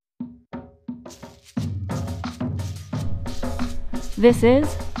This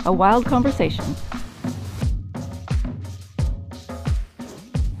is A Wild Conversation.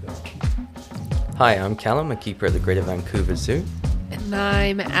 Hi, I'm Callum, a keeper at the Greater Vancouver Zoo. And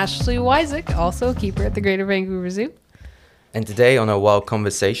I'm Ashley Wysick, also a keeper at the Greater Vancouver Zoo. And today on A Wild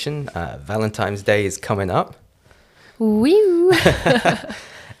Conversation, Valentine's Day is coming up. Woo!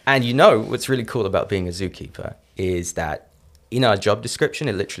 And you know what's really cool about being a zookeeper is that in our job description,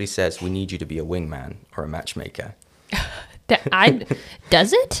 it literally says we need you to be a wingman or a matchmaker.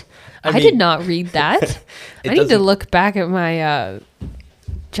 Does it? I mean, did not read that. I need to doesn't- look back at my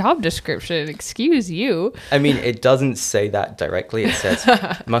job description. Excuse you. I mean, it doesn't say that directly. It says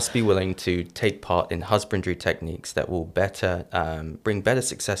must be willing to take part in husbandry techniques that will bring better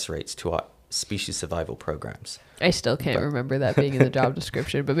success rates to our species survival programs. I still can't remember that being in the job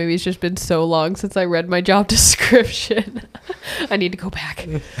description, but maybe it's just been so long since I read my job description. I need to go back.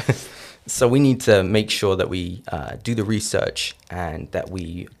 So we need to make sure that we do the research and that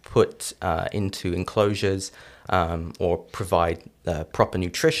we put into enclosures or provide proper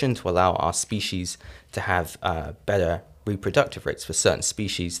nutrition to allow our species to have better reproductive rates for certain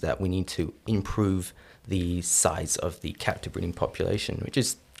species that we need to improve the size of the captive breeding population, which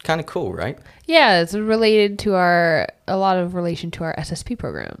is kind of cool, right? Yeah, it's related to a lot of relation to our SSP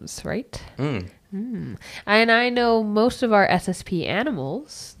programs, right? And I know most of our SSP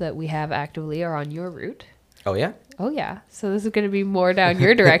animals that we have actively are on your route. Oh, yeah? Oh, yeah. So this is going to be more down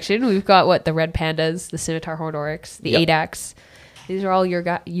your direction. We've got, the red pandas, the scimitar horned oryx, the Yep. ADAX. These are all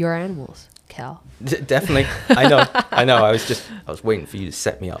your animals, Cal. Definitely. I know. I was waiting for you to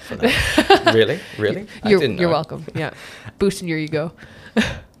set me up for that. Really? You're welcome. Yeah. Boosting your ego.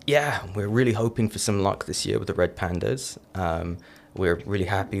 Yeah, we're really hoping for some luck this year with the red pandas. We're really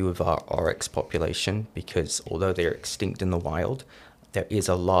happy with our oryx population because although they're extinct in the wild, there is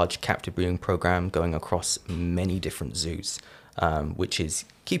a large captive breeding program going across many different zoos, which is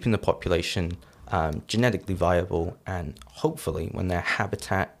keeping the population genetically viable, and hopefully when their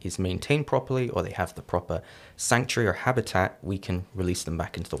habitat is maintained properly or they have the proper sanctuary or habitat, we can release them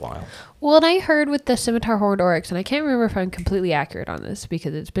back into the wild. Well, and I heard with the scimitar horned oryx, and I can't remember if I'm completely accurate on this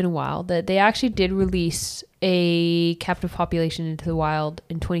because it's been a while, that they actually did release a captive population into the wild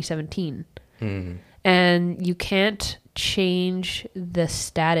in 2017. And you can't change the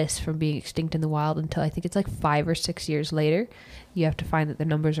status from being extinct in the wild until I think it's 5 or 6 years later. You have to find that the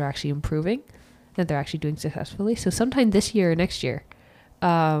numbers are actually improving, that they're actually doing successfully. So sometime this year or next year,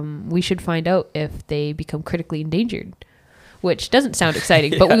 we should find out if they become critically endangered, which doesn't sound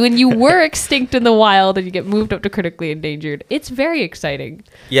exciting. But when you were extinct in the wild and you get moved up to critically endangered, it's very exciting.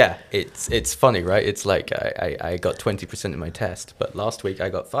 Yeah, it's funny, right? It's like I got 20% in my test, but last week I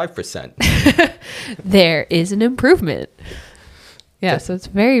got 5%. There is an improvement. Yeah, so it's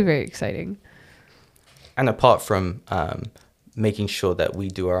very, very exciting. And apart from making sure that we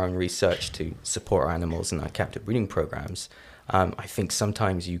do our own research to support our animals in our captive breeding programs, I think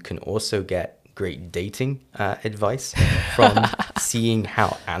sometimes you can also get great dating advice from seeing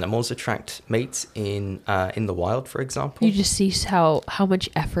how animals attract mates in the wild, for example. You just see how much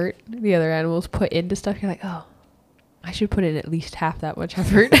effort the other animals put into stuff. You're like, oh, I should put in at least half that much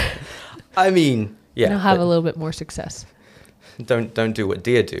effort. I mean, yeah, and I'll have but a little bit more success. don't do what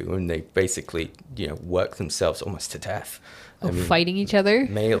deer do, and they basically work themselves almost to death. Fighting each other?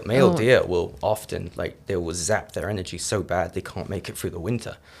 Male deer will often, they will zap their energy so bad they can't make it through the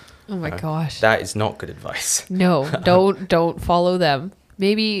winter. Oh my gosh. That is not good advice. No, don't follow them.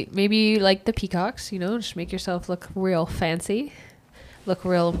 Maybe like the peacocks, just make yourself look real fancy, look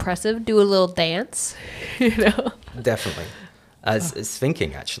real impressive, do a little dance, Definitely. As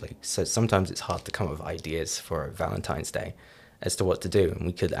thinking, actually. So sometimes it's hard to come up with ideas for Valentine's Day as to what to do. And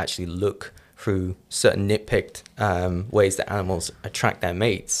we could actually look through certain nitpicked ways that animals attract their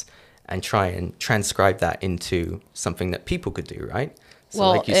mates and try and transcribe that into something that people could do, right? So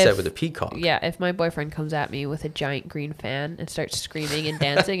like you said with the peacock. Yeah, if my boyfriend comes at me with a giant green fan and starts screaming and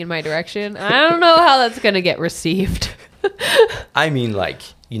dancing in my direction, I don't know how that's going to get received. I mean, a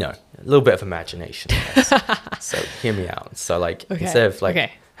little bit of imagination. I guess. So hear me out. So instead of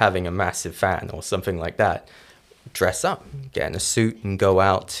having a massive fan or something like that, dress up, get in a suit and go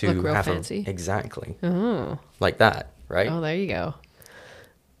out to look real have fancy. Exactly. Oh. Like that, right? Oh, there you go.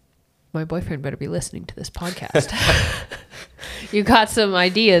 My boyfriend better be listening to this podcast. You got some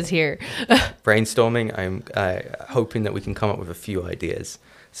ideas here. Brainstorming. I'm hoping that we can come up with a few ideas.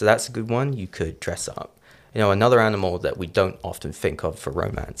 So that's a good one. You could dress up. Another animal that we don't often think of for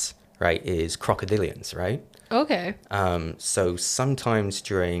romance, right, is crocodilians, right? Okay. So sometimes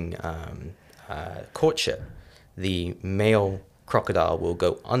during courtship, the male crocodile will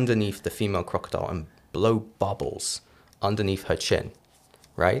go underneath the female crocodile and blow bubbles underneath her chin,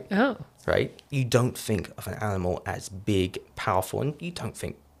 right? Oh. Right? You don't think of an animal as big, powerful, and you don't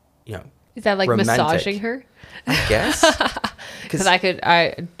think, you know, Is that like romantic. massaging her? I guess. Because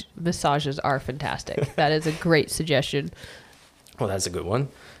massages are fantastic. That is a great suggestion. Well, that's a good one.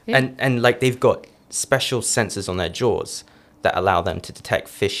 Yeah. And like they've got special sensors on their jaws that allow them to detect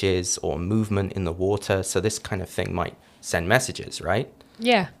fishes or movement in the water. So this kind of thing might send messages, right?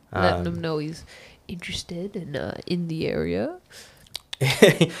 Yeah, letting them know he's interested in the area.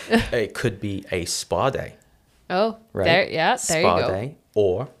 It could be a spa day, Oh, right? there you Spa go. day.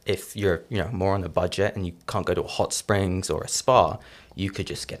 Or if you're, more on a budget and you can't go to a hot springs or a spa, you could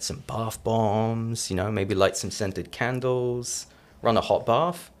just get some bath bombs, maybe light some scented candles, run a hot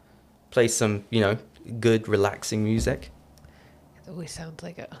bath, play some, good relaxing music. It always sounds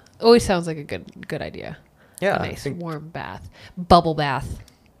like a good idea. Yeah, A I nice think warm bath, bubble bath.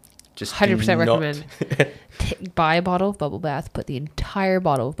 just 100% do not- recommend. Buy a bottle of bubble bath, put the entire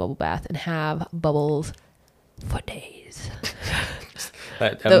bottle of bubble bath, and have bubbles for days.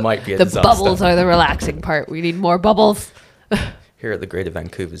 that might be a the disaster. bubbles are the relaxing part. We need more bubbles. Here at the Greater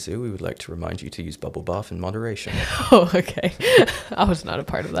Vancouver Zoo, we would like to remind you to use bubble bath in moderation. Oh, okay. I was not a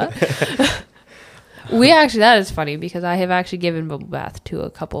part of that. That is funny because I have actually given bubble bath to a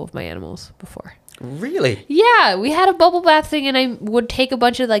couple of my animals before. Really? Yeah, we had a bubble bath thing, and I would take a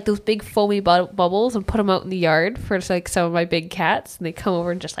bunch of like those big foamy bubbles and put them out in the yard for like some of my big cats, and they come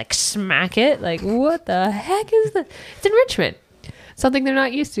over and just like smack it. Like, what the heck is that? It's enrichment, something they're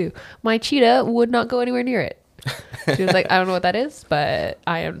not used to. My cheetah would not go anywhere near it. She was like, I don't know what that is, but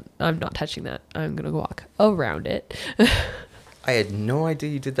I'm not touching that. I'm gonna walk around it. I had no idea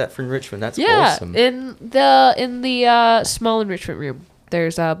you did that for enrichment. That's Yeah, awesome. in the small enrichment room,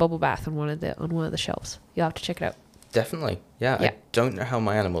 there's a bubble bath on one of the shelves. You'll have to check it out. Definitely. Yeah, Yeah. I don't know how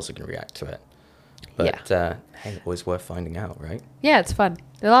my animals are going to react to it. But hey, always worth finding out, right? Yeah, it's fun.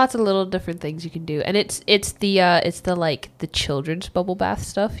 There are lots of little different things you can do, and it's the like the children's bubble bath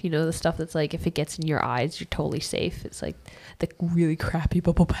stuff. The stuff that's like if it gets in your eyes, you're totally safe. It's like the really crappy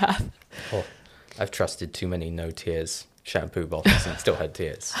bubble bath. Oh, I've trusted too many no tears shampoo bottles and still had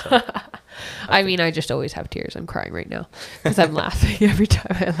tears. So. I mean, I just always have tears. I'm crying right now because I'm laughing. Every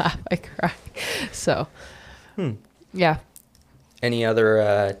time I laugh, I cry. So, yeah. Any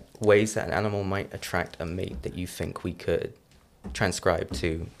other ways that an animal might attract a mate that you think we could transcribe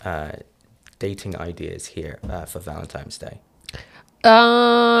to dating ideas here for Valentine's Day?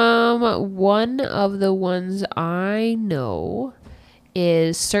 One of the ones I know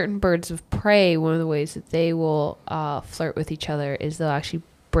is certain birds of prey. One of the ways that they will flirt with each other is they'll actually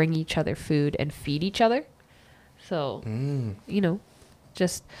bring each other food and feed each other. So,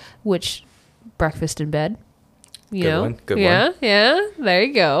 just which breakfast in bed. Good one. Yeah. There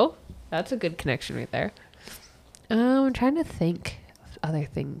you go. That's a good connection right there. I'm trying to think of other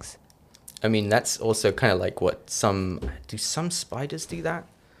things. I mean, that's also kind of like what some spiders do that,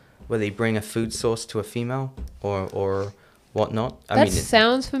 where they bring a food source to a female or whatnot. That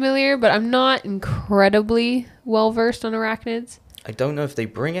sounds familiar, but I'm not incredibly well versed on arachnids. I don't know if they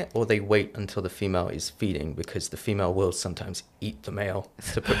bring it or they wait until the female is feeding, because the female will sometimes eat the male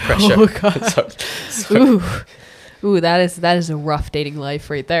to put pressure. Oh, God. So, Ooh, that is a rough dating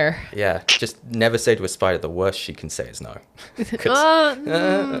life right there. yeah, just never say to a spider the worst she can say is no. 'Cause,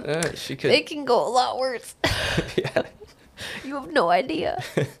 she could. It can go a lot worse. Yeah. You have no idea.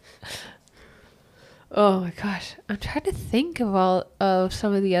 Oh my gosh, I'm trying to think of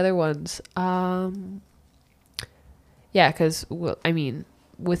some of the other ones. Yeah, because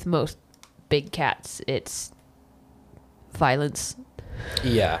with most big cats, it's violence.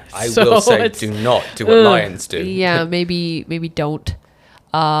 Yeah, I So will say it's- do not do what lions do. Yeah, maybe don't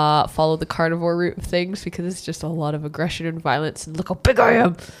follow the carnivore route of things, because it's just a lot of aggression and violence. And look how big I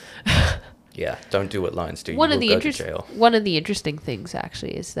am. Yeah, don't do what lions do. One You of will the go to jail. one of the interesting things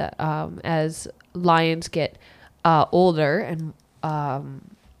actually is that as lions get older and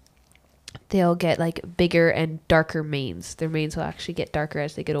they'll get like bigger and darker manes. Their manes will actually get darker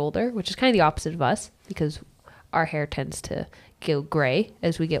as they get older, which is kind of the opposite of us, because our hair tends to go gray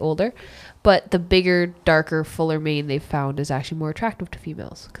as we get older. But the bigger, darker, fuller mane they've found is actually more attractive to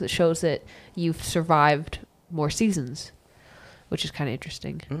females, because it shows that you've survived more seasons, which is kind of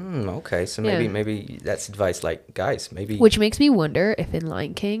interesting. Okay, so Yeah. maybe that's advice. Like, guys, maybe. Which makes me wonder if in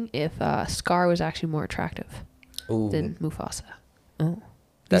Lion King, if Scar was actually more attractive Ooh, than Mufasa. Oh,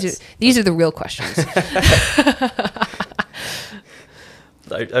 That's- these are the real questions.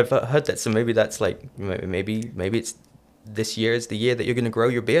 I've heard that. So maybe that's like maybe it's this year is the year that you're going to grow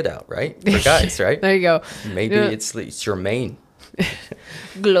your beard out, right? For guys, right? There you go. Maybe Yeah. it's your mane.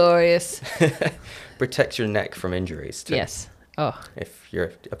 Glorious. protects your neck from injuries too. Yes. Oh, If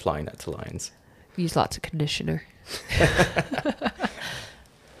you're applying that to lions. use lots of conditioner.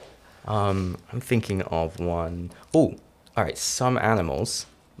 I'm thinking of one. Oh, all right. Some animals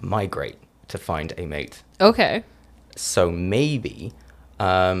migrate to find a mate. Okay. So maybe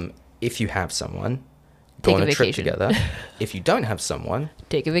if you have someone, go Take on a a trip vacation. together. If you don't have someone,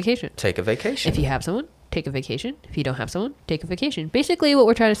 Take a vacation. take a vacation. If you have someone, take a vacation. If you don't have someone, take a vacation. Basically, what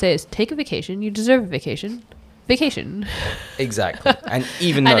we're trying to say is take a vacation. You deserve a vacation. Vacation. Exactly. And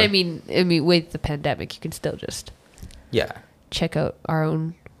even though, And I mean, with the pandemic, you can still just yeah. check out our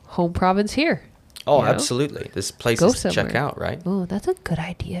own home province here. Oh, you know? absolutely. There's Go places to check somewhere. out, right? Oh, that's a good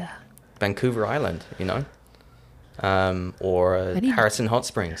idea. Vancouver Island, or I need- Harrison Hot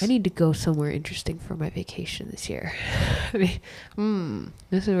Springs. I need to go somewhere interesting for my vacation this year.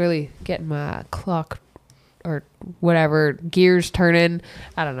 This is really getting my clock or whatever gears turning.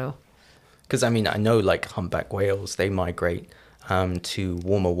 I don't know. Because I know like humpback whales, they migrate to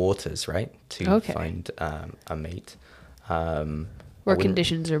warmer waters, right, to Okay. find a mate. Where wouldn't-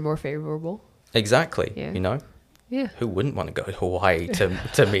 conditions are more favorable. Exactly. Yeah. Yeah. Who wouldn't want to go to Hawaii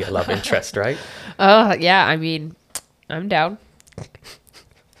to meet a love interest, right? Yeah. I mean, I'm down.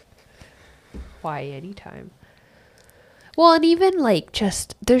 Why anytime? Well, and even like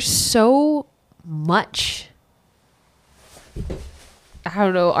just there's so much. I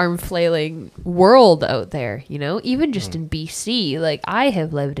don't know, arm flailing world out there, even just in BC. Like, I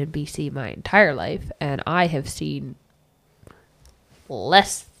have lived in BC my entire life, and I have seen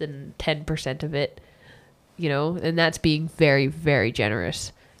less than 10% of it, and that's being very, very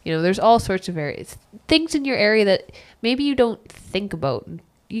generous. There's all sorts of various things in your area that maybe you don't think about.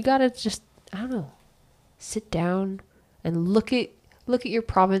 You gotta just, I don't know, sit down and look at your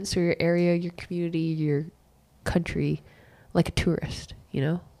province or your area, your community, your country like a tourist,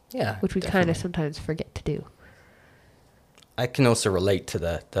 Yeah. which we kind definitely. of sometimes forget to do. I can also relate to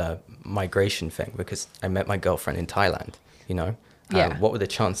the migration thing because I met my girlfriend in Thailand, Yeah. What were the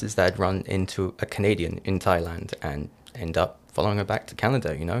chances that I'd run into a Canadian in Thailand and end up following her back to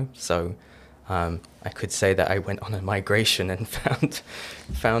Canada, So I could say that I went on a migration and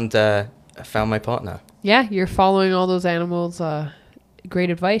found my partner. Yeah, you're following all those animals' great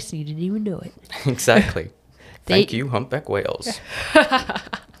advice, and you didn't even know it. Exactly. Thank They- you, humpback whales.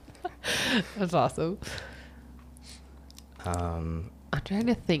 That's awesome. Um, I'm trying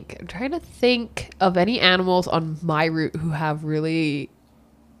to think of any animals on my route who have really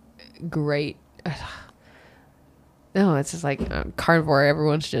great. No, it's just like carnivore.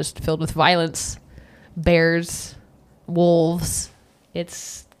 Everyone's just filled with violence. Bears, wolves.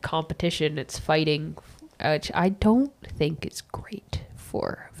 It's competition. It's fighting, which I don't think is great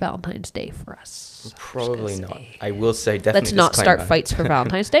for Valentine's Day for us. I'm just probably gonna not. say. I will say definitely. Let's not start disclaimer. fights for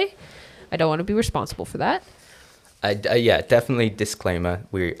Valentine's Day. I don't want to be responsible for that. Yeah, definitely disclaimer.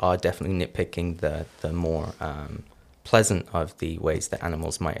 We are definitely nitpicking the more pleasant of the ways that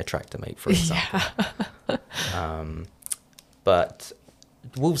animals might attract a mate, for example. But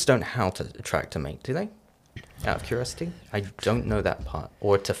wolves don't how to attract a mate, do they? Out of curiosity, I don't know that part.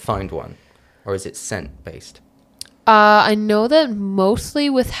 Or to find one, or is it scent based? I know that mostly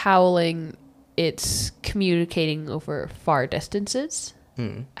with howling, it's communicating over far distances.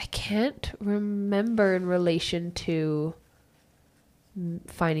 I can't remember in relation to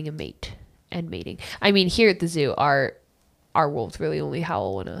finding a mate and mating. I mean, here at the zoo, our wolves really only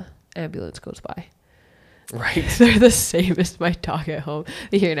howl when a ambulance goes by. Right. They're the same as my dog at home.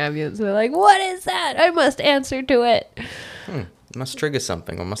 They hear an ambulance, they're like, "What is that? I must answer to it." Must trigger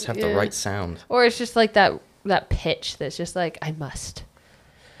something, or must have the Yeah. right sound. Or it's just like that pitch that's just like, "I must."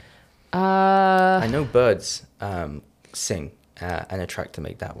 I know birds sing and attract a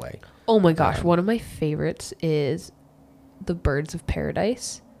mate that way. Oh my gosh, one of my favorites is the birds of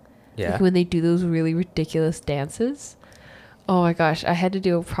paradise. Yeah. Like when they do those really ridiculous dances. Oh my gosh, I had to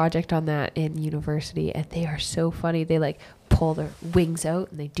do a project on that in university, and they are so funny. They like pull their wings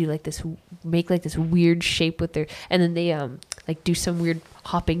out and they do like this, make like this weird shape with their, and then they like do some weird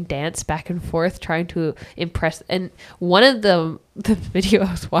hopping dance back and forth trying to impress. And one of the video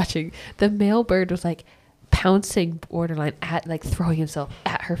I was watching, the male bird was like pouncing borderline at, like throwing himself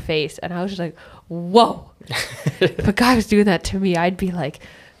at her face, and I was just like, whoa. If a guy was doing that to me, I'd be like,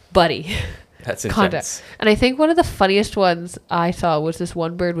 buddy, That's calm down. intense. And I think one of the funniest ones I saw was this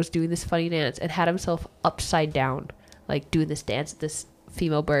one bird was doing this funny dance and had himself upside down, like doing this dance with this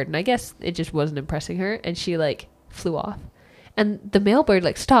female bird, and I guess it just wasn't impressing her, and she like flew off, and the male bird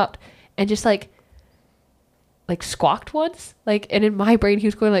like stopped and just like squawked once, like, and in my brain he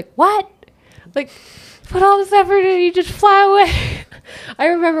was going like, what, like, put all this effort and you just fly away. I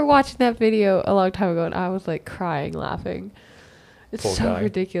remember watching that video a long time ago, and I was like crying, laughing. It's Poor so guy.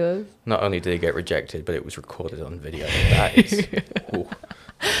 ridiculous. Not only did he get rejected, but it was recorded on video. That is. Ooh.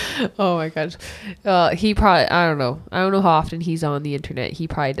 Oh my gosh. He probably, I don't know how often he's on the internet. He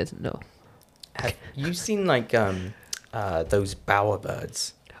probably doesn't know. Have you seen like those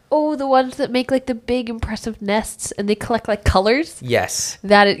bowerbirds? Oh, the ones that make like the big impressive nests and they collect like colors? Yes.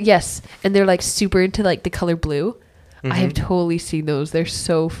 Yes. And they're like super into like the color blue. I have Mhm. totally seen those. They're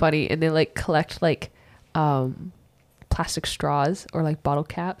so funny. And they like collect like plastic straws or like bottle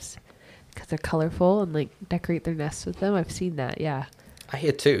caps because they're colorful and like decorate their nests with them. I've seen that. Yeah. I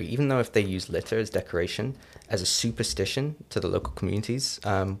hear too, even though if they use litter as decoration, as a superstition to the local communities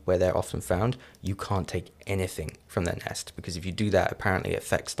where they're often found, you can't take anything from their nest because if you do that, apparently it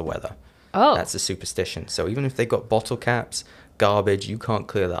affects the weather. Oh. That's a superstition. So even if they've got bottle caps, garbage, you can't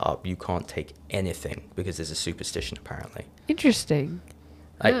clear that up. You can't take anything because there's a superstition apparently. Interesting.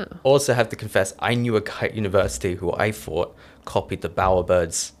 I Yeah. also have to confess, I knew a guy at university who I thought copied the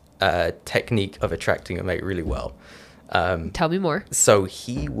bowerbirds technique of attracting a mate really well. Tell me more. So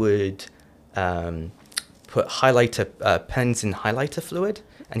he would put highlighter pens in highlighter fluid,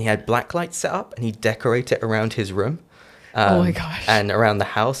 and he had black lights set up, and he'd decorate it around his room. Oh my gosh. And around the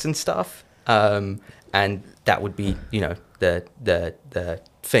house and stuff. And that would be, you know, the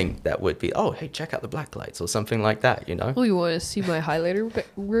thing that would be, oh, hey, check out the black lights or something like that, you know? Oh, you want to see my highlighter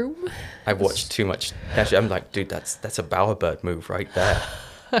room? I've watched too much. Actually, I'm like, dude, that's a bowerbird move right there.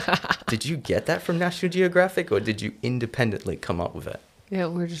 Did you get that from National Geographic or did you independently come up with it? Yeah,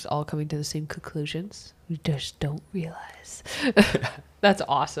 we're just all coming to the same conclusions. We just don't realize. That's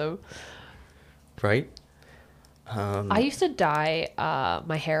awesome. Right? I used to dye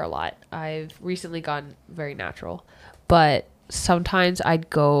my hair a lot. I've recently gone very natural, but sometimes I'd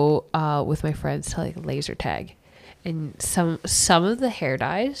go with my friends to like laser tag, and some of the hair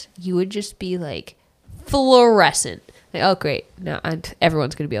dyes you would just be like fluorescent. Like, oh great, now and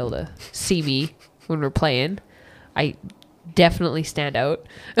everyone's gonna be able to see me when we're playing. I definitely stand out.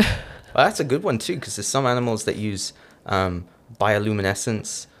 Well, that's a good one too, because there's some animals that use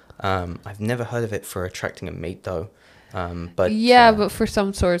bioluminescence. I've never heard of it for attracting a mate though. But yeah, but for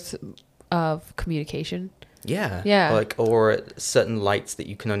some sorts of communication. yeah, Yeah. or certain lights that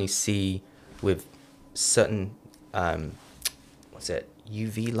you can only see with certain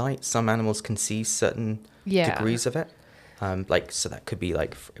UV light. Some animals can see certain Yeah. degrees of it. So that could be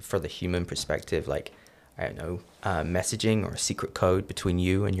like for the human perspective, like I don't know, messaging or a secret code between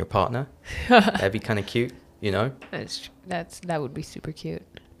you and your partner. That'd be kind of cute, you know. That would be super cute.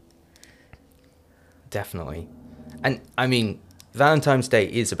 Definitely. And I mean, Valentine's Day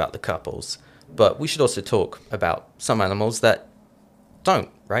is about the couples, but we should also talk about some animals that don't,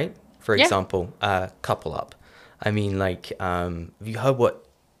 right? For Yeah. example, couple up. I mean, like, have you heard what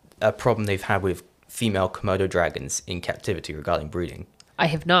a problem they've had with female Komodo dragons in captivity regarding breeding? I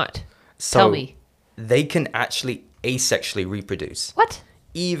have not. So Tell me. they can actually asexually reproduce, What?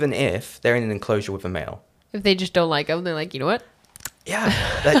 even if they're in an enclosure with a male. If they just don't like them, they're like, you know what? Yeah,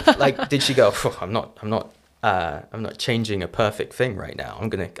 like, did she go? "Oh, I'm not changing a perfect thing right now. I'm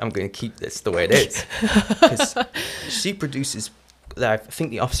gonna keep this the way it is." Because she produces, I think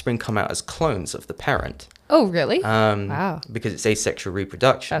the offspring come out as clones of the parent. Oh, really? Wow. Because it's asexual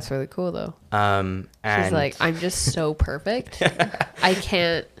reproduction. That's really cool, though. And She's like, I'm just so perfect. I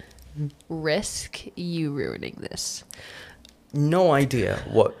can't risk you ruining this. we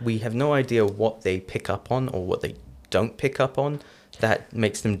have no idea what they pick up on or what they don't pick up on that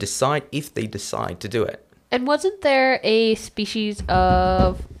makes them decide if they decide to do it. And wasn't there a species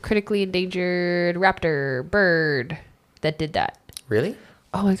of critically endangered raptor bird that did that? Really?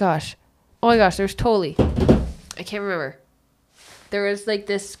 Oh my gosh, there's totally. I can't remember. There was like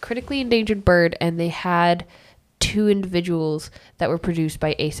this critically endangered bird, and they had 2 individuals that were produced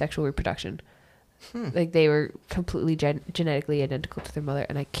by asexual reproduction. Like they were completely genetically identical to their mother,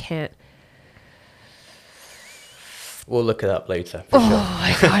 and I can't. We'll look it up later. Oh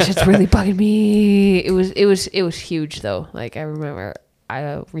my gosh, it's really bugging me. It was huge though. Like I remember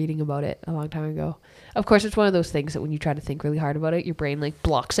reading about it a long time ago. Of course, it's one of those things that when you try to think really hard about it, your brain like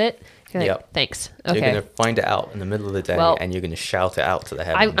blocks it. You're like, Yep. thanks. So Okay. you're gonna find it out in the middle of the day, Well, and you're gonna shout it out to the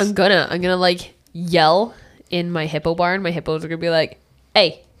heavens. I'm gonna like yell in my hippo barn. My hippos are gonna be like,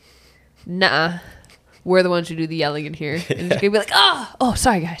 "Hey, nah, we're the ones who do the yelling in here." And it's gonna be like, "Oh,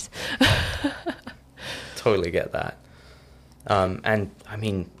 sorry guys." Totally get that. And I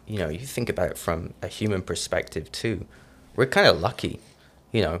mean, you know, you think about it from a human perspective too. We're kind of lucky,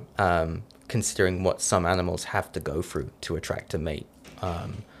 you know, considering what some animals have to go through to attract a mate.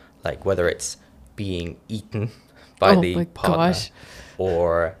 Like whether it's being eaten by Oh the my partner, gosh.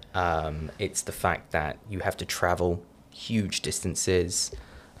 or it's the fact that you have to travel huge distances,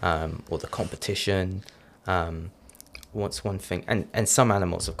 or the competition. What's one thing? And some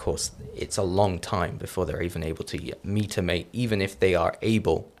animals, of course, it's a long time before they're even able to meet a mate, even if they are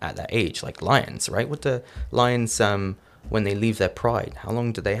able at that age, like lions, right? What the lions, when they leave their pride, how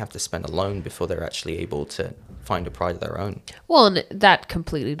long do they have to spend alone before they're actually able to find a pride of their own? Well, and that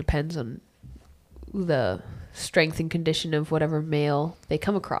completely depends on the strength and condition of whatever male they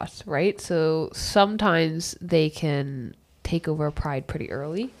come across, right? So sometimes they can take over a pride pretty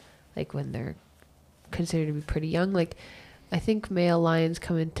early, like when they're considered to be pretty young. Like, I think male lions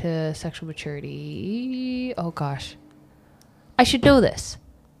come into sexual maturity. Oh gosh, I should know this.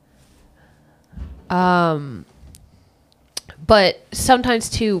 But sometimes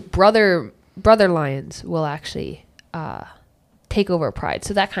too, brother lions will actually take over a pride,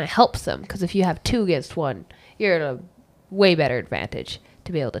 so that kind of helps them, because if you have two against one, you're at a way better advantage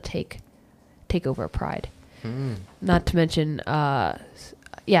to be able to take over a pride. Not to mention, I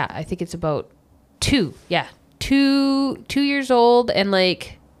think it's about 2 years old, and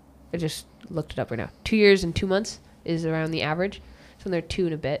like, I just looked it up right now, 2 years and 2 months is around the average, so they're 2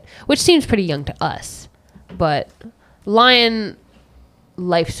 and a bit, which seems pretty young to us, but lion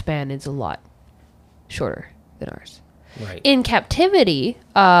lifespan is a lot shorter than ours. Right. In captivity,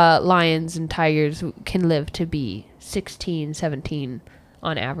 lions and tigers can live to be 16, 17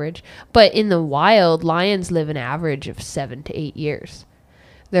 on average. But in the wild, lions live an average of 7 to 8 years.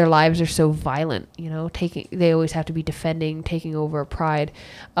 Their lives are so violent, they always have to be defending, taking over a pride.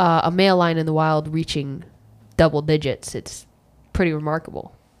 A male lion in the wild reaching double digits, it's pretty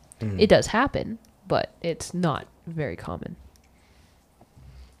remarkable. It does happen, but it's not very common.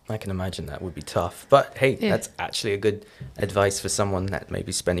 I can imagine that would be tough. But hey, Yeah. that's actually a good advice for someone that may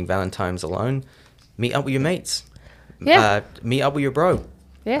be spending Valentine's alone. Meet up with your mates. Yeah. Meet up with your bro.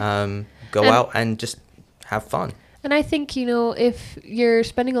 Yeah. Go And- out and just have fun. And I think, if you're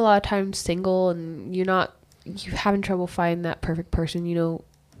spending a lot of time single and you're having trouble finding that perfect person,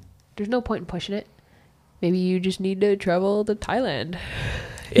 there's no point in pushing it. Maybe you just need to travel to Thailand.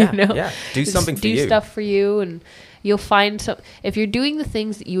 Yeah, yeah. Do Just something for you. Do stuff for you, and you'll find some. If you're doing the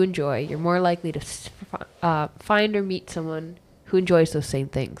things that you enjoy, you're more likely to find or meet someone who enjoys those same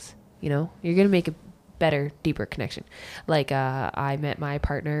things. You're gonna make a better, deeper connection. Like I met my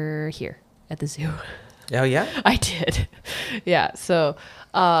partner here at the zoo. Oh, yeah? I did. Yeah. So,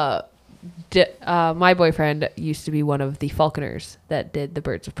 my boyfriend used to be one of the falconers that did the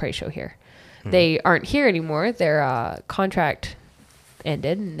Birds of Prey show here. They aren't here anymore. Their contract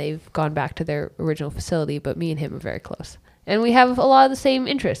ended and they've gone back to their original facility, but me and him are very close. And we have a lot of the same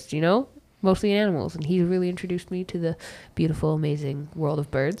interests, mostly in animals. And he really introduced me to the beautiful, amazing world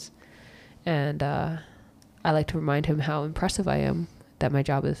of birds. And I like to remind him how impressive I am, that my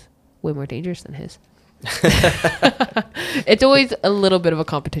job is way more dangerous than his. It's always a little bit of a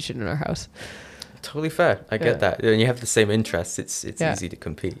competition in our house. Totally fair. I get that. And you have the same interests. It's easy to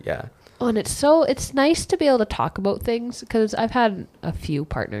compete. Yeah. Oh, and it's nice to be able to talk about things, because I've had a few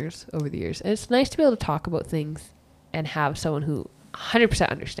partners over the years, and it's nice to be able to talk about things and have someone who 100%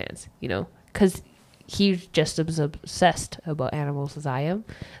 understands, because he's just as obsessed about animals as I am.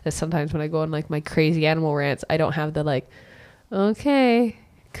 That sometimes when I go on like my crazy animal rants, I don't have the like, okay,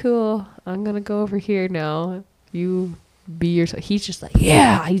 cool, I'm gonna go over here now, you be yourself. He's just like,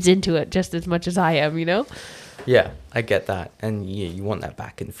 yeah, he's into it just as much as I am, Yeah, I get that. And you want that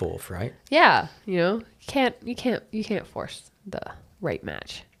back and forth, right? Yeah, you can't force the right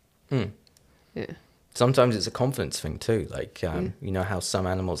match. Yeah. Sometimes it's a confidence thing too. Like, you know how some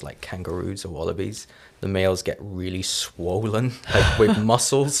animals like kangaroos or wallabies, the males get really swollen, like with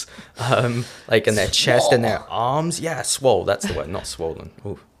muscles, like in their chest and their arms. Yeah, swole. That's the word, not swollen.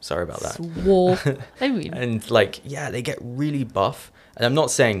 Oh, sorry about that. Swole. I mean, And like, yeah, they get really buff. And I'm not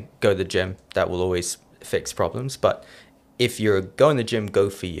saying go to the gym. That will always fix problems. But if you're going to the gym, go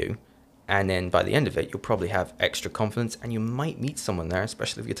for you. And then by the end of it, you'll probably have extra confidence and you might meet someone there,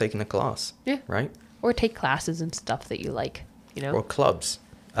 especially if you're taking a class. Yeah. Right? or take classes and stuff that you like, Or clubs.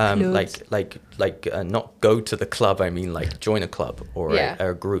 Clubs. Like not go to the club. I mean, like join a club or Yeah.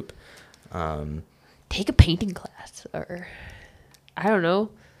 a group. Take a painting class, or I don't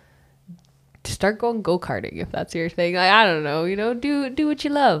know, start going go-karting if that's your thing. Like, I don't know, do what you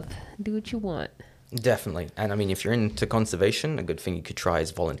love, do what you want. Definitely. And I mean, if you're into conservation, a good thing you could try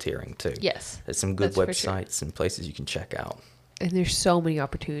is volunteering too. Yes, There's some good that's for sure. websites and places you can check out. And there's so many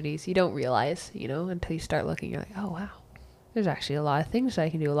opportunities you don't realize, until you start looking. You're like, oh wow, there's actually a lot of things I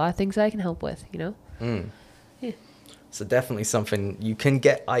can do, a lot of things I can help with. Yeah. So definitely something you can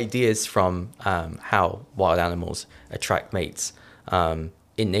get ideas from how wild animals attract mates in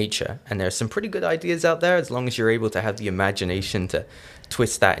nature. And there's some pretty good ideas out there as long as you're able to have the imagination to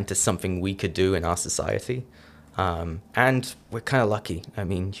twist that into something we could do in our society. And we're kind of lucky. I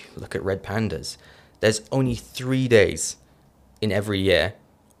mean, you look at red pandas. There's only 3 days in every year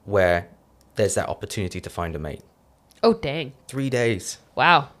where there's that opportunity to find a mate. Oh, dang. 3 days.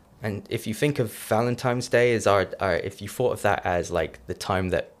 Wow. And if you think of Valentine's Day as if you thought of that as like the time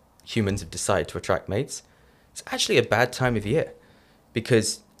that humans have decided to attract mates, it's actually a bad time of year.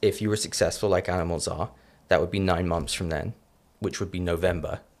 Because if you were successful like animals are, that would be 9 months from then, which would be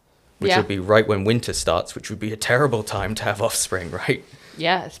November, which would be right when winter starts, which would be a terrible time to have offspring, right?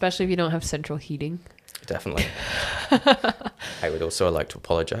 Yeah, especially if you don't have central heating. Definitely. I would also like to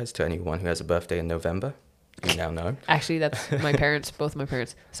apologize to anyone who has a birthday in November. You now know. Actually, that's my parents, both my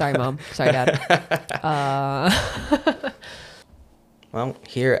parents. Sorry, Mom. Sorry, Dad. Well,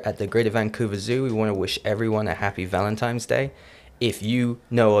 here at the Greater Vancouver Zoo, we want to wish everyone a happy Valentine's Day. If you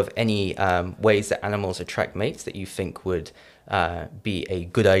know of any ways that animals attract mates that you think would be a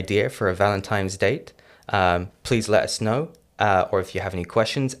good idea for a Valentine's date, please let us know. Or if you have any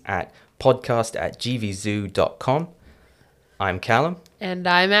questions at podcast@gvzoo.com. I'm Callum. And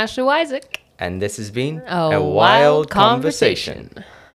I'm Ashley Wysick. And this has been A Wild Conversation.